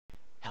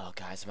Hello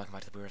guys, and welcome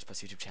back to the Brewers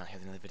Plus YouTube channel.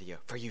 Here's another video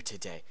for you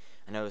today.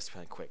 I know this is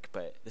probably quick,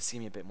 but this is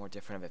gonna be a bit more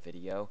different of a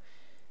video.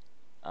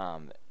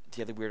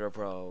 The other weirdo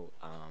bro,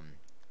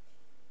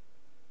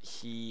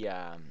 he's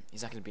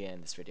not gonna be in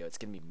this video. It's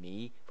gonna be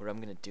me. But what I'm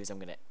gonna do is I'm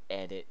gonna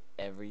edit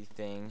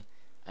everything.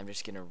 I'm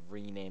just gonna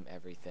rename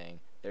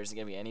everything. There isn't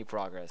gonna be any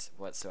progress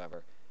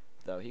whatsoever,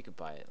 though he could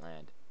buy it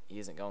land. He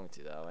isn't going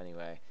to though,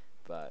 anyway.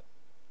 But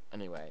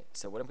anyway,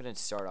 so what I'm gonna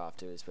start off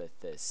to is with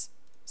this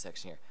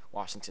section here,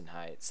 Washington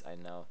Heights. I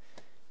know.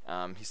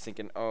 He's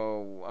thinking,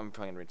 oh, I'm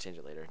probably gonna change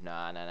it later.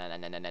 Nah, nah, nah, nah,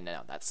 nah, nah, nah, nah,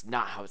 no. That's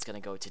not how it's gonna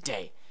go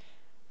today.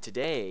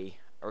 Today,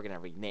 we're gonna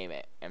rename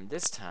it, and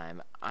this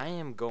time, I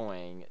am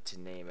going to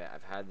name it.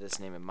 I've had this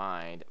name in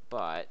mind,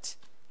 but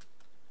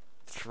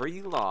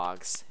 3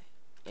 logs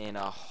in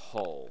a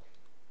hole.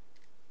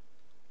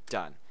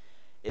 Done.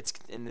 It's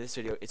in this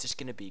video. It's just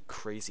gonna be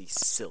crazy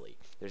silly.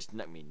 There's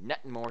nothing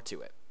more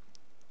to it.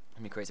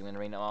 Gonna be crazy. I'm gonna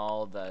rename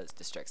all the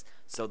districts.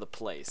 So the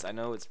place. I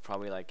know it's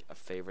probably like a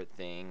favorite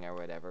thing or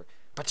whatever,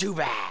 but too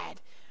bad.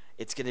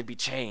 It's gonna be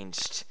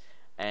changed,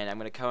 and I'm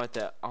gonna come at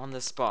the on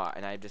the spot.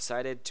 And I've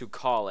decided to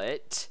call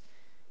it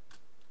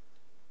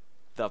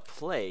the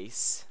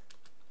place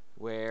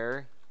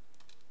where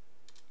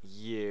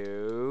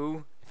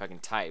you. If I can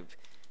type,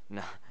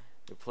 no,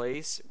 the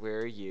place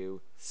where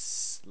you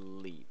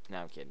sleep. No,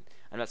 I'm kidding.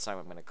 I'm not saying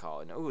what I'm gonna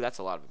call it. Ooh, that's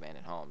a lot of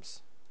abandoned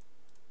homes.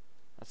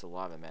 That's a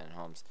lot of abandoned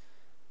homes.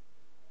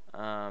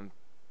 I'm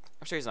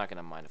sure he's not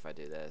gonna mind if I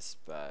do this,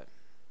 but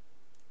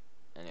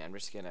anyway, I'm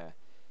just gonna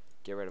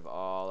get rid of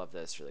all of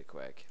this really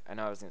quick. I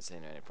know I was gonna say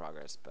no any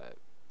progress, but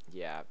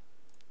yeah,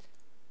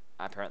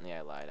 apparently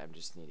I lied. I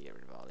just need to get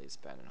rid of all these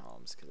abandoned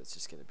homes because it's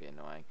just gonna be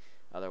annoying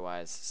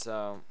otherwise.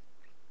 So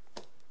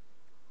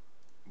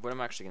what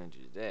I'm actually gonna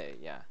do today,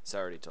 yeah, so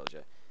I already told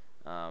you,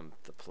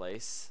 the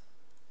place.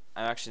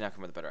 I'm actually not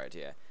coming with a better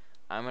idea.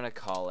 I'm gonna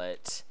call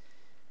it.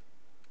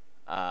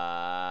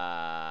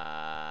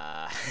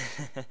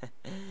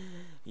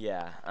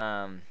 Yeah.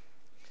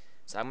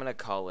 So I'm gonna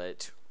call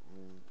it.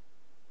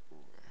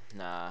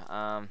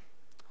 Nah.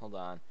 Hold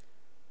on.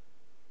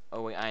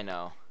 Oh wait, I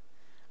know.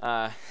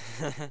 Uh.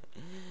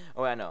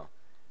 Oh, wait, I know.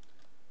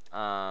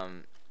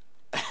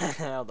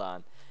 Hold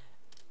on.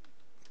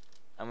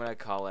 I'm gonna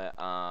call it.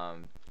 I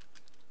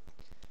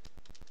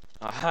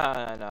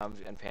know.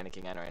 I'm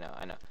panicking. I know. I know.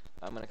 I know.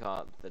 I'm gonna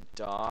call it the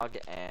dog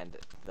and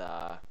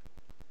the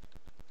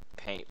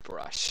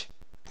paintbrush.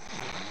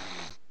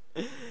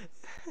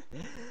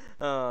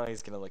 Oh,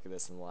 he's gonna look at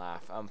this and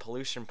laugh.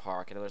 Pollution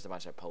Park. I know there's a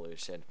bunch of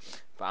pollution,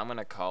 but I'm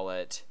gonna call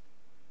it.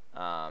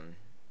 I'm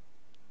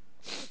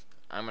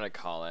gonna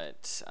call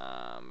it.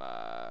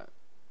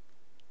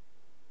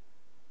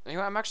 You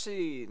know, I'm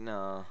actually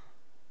no.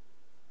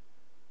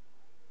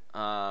 Oh,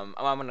 I know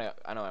what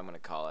I'm gonna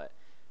call it.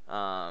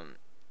 Uh,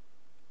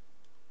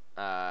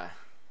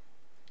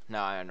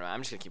 no, I don't know. I'm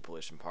just gonna keep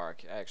Pollution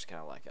Park. I actually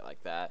kind of like it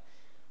like that.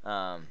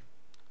 Yeah,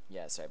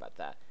 sorry about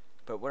that.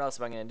 But what else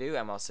am I gonna do?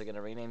 I'm also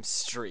gonna rename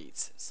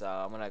streets. So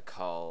I'm gonna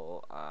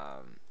call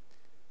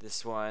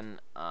this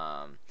one.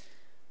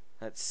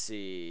 Let's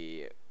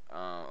see.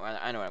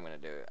 I know what I'm gonna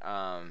do.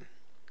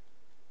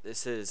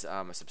 This is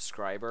a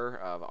subscriber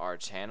of our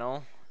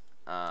channel.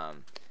 Yeah,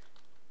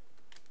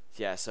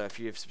 so if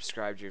you've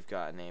subscribed, you've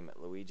got a name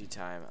at Luigi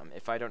Time.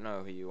 If I don't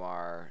know who you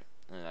are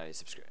and I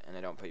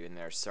don't put you in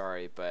there,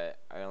 sorry, but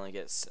I only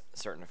get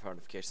certain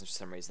notifications for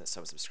some reason that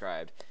someone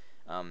subscribed.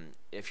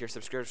 If your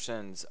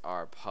subscriptions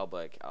are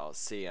public, I'll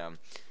see them.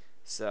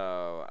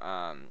 So,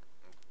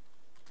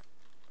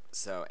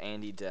 so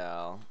Andy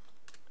Dell,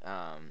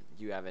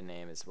 you have a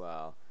name as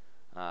well.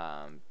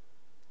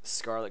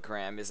 Scarlett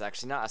Graham is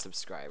actually not a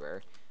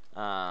subscriber.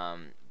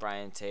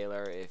 Brian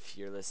Taylor, if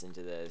you're listening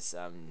to this,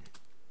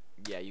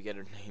 yeah, you get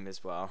her name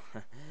as well,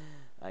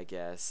 I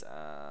guess.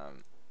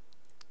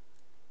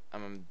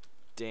 I'm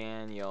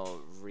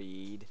Daniel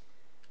Reed.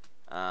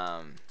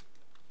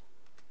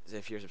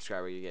 If you're a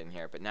subscriber, you get in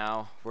here. But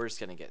now we're just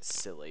gonna get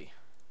silly,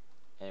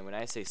 and when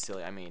I say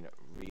silly, I mean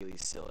really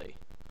silly.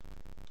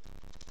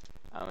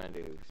 I'm gonna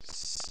do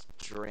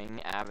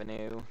String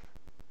Avenue.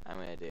 I'm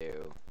gonna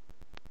do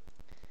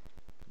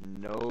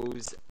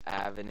Nose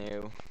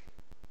Avenue.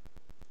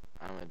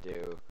 I'm gonna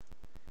do.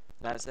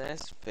 That's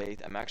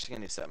Faith. I'm actually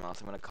gonna do something else.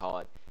 I'm gonna call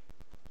it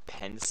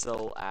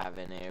Pencil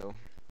Avenue.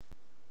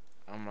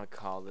 I'm gonna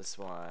call this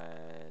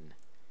one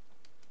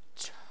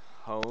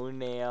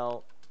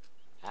Toenail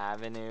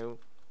Avenue.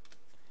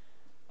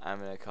 I'm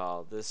gonna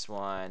call this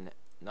one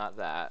not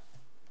that,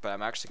 but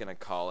I'm actually gonna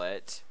call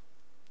it.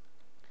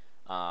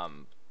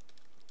 I'm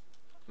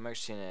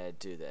actually gonna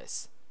do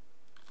this.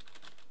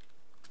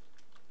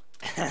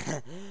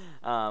 I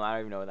don't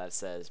even know what that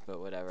says, but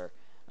whatever.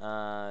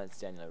 It's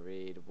Daniel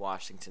Reed,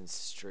 Washington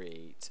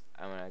Street.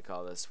 I'm gonna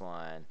call this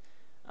one.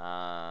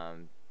 I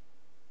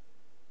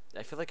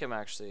feel like I'm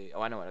actually.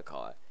 Oh, I know what to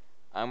call it.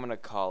 I'm gonna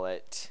call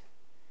it.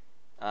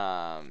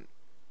 Hold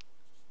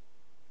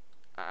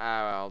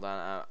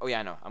on. Oh yeah,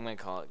 I know. I'm gonna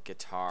call it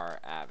Guitar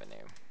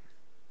Avenue.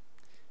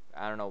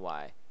 I don't know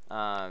why.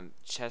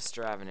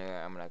 Chester Avenue.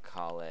 I'm gonna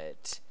call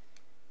it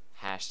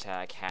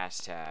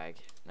hashtag,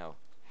 no,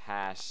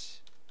 hashtag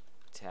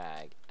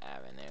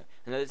avenue.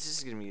 And this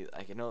is gonna be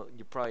like, I know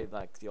you're probably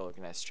like the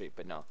organized street,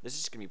 but no, this is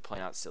just gonna be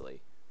plain out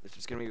silly. This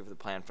is gonna be the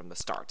plan from the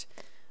start.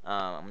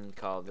 I'm gonna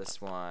call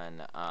this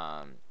one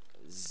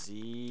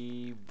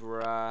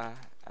Zebra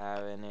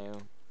Avenue.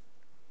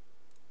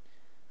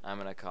 I'm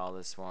gonna call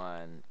this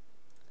one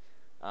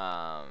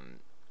um,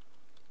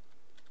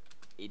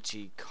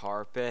 Itchy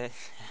Carpet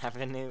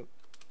Avenue.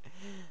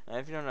 And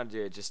if you don't know how to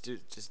do it, just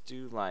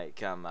do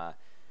like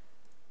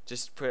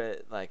just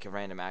put like a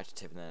random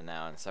adjective in the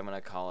noun. So I'm gonna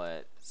call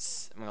it.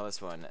 I'm gonna call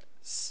this one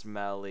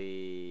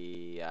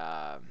smelly.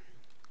 I'm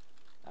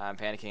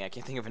panicking. I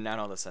can't think of a noun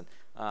on this one.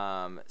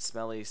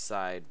 Smelly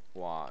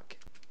sidewalk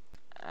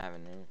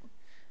avenue.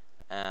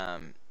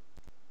 Um,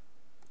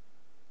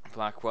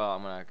 Blackwell.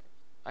 I'm gonna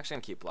actually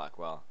gonna keep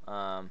Blackwell.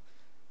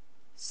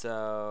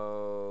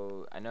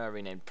 So I know I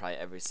renamed probably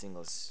every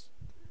single.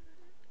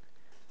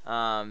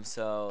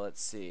 So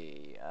let's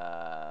see.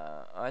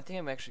 I think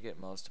I'm actually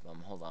getting most of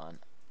them. Hold on.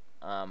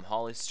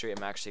 Holly Street.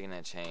 I'm actually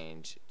gonna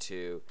change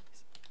to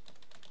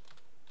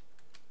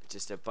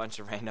just a bunch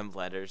of random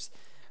letters.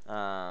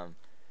 Um,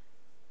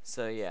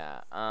 so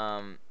yeah.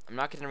 I'm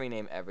not gonna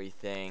rename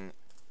everything,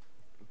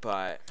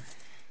 but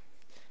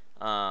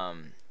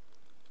um,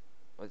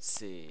 let's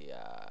see.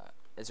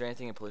 Is there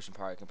anything in Pollution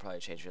Park I can probably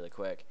change really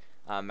quick?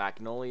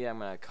 Magnolia. I'm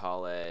gonna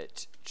call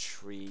it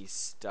Tree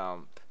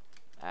Stump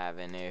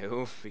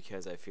Avenue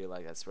because I feel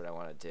like that's what I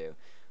want to do.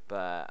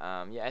 But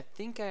yeah, I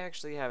think I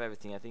actually have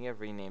everything. I think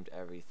I've renamed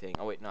everything.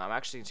 Oh wait, no, I'm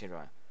actually gonna change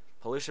my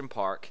Pollution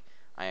Park.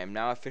 I am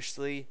now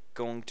officially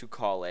going to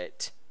call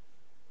it.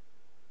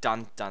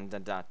 Dun dun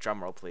dun dun.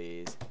 Drum roll,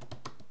 please.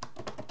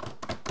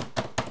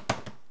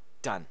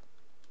 Done.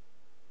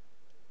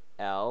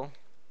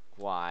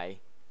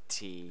 LYTBGHP.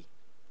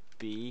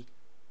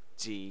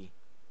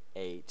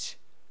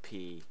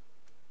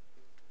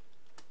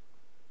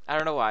 I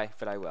don't know why,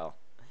 but I will.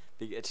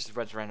 It's just a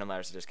bunch of random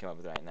letters I just came up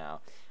with right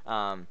now.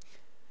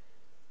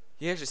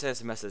 He actually sent us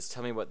a message.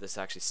 Tell me what this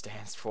actually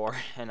stands for,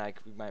 and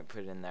we might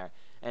put it in there.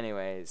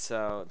 Anyway,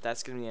 so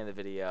that's gonna be the end of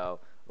the video.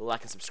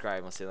 Like and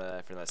subscribe. We'll see you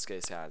later for the next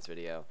Skylines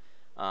video.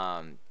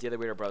 The other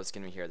Weirdo Bros is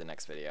gonna be here in the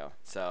next video.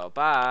 So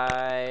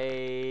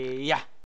bye. Yeah.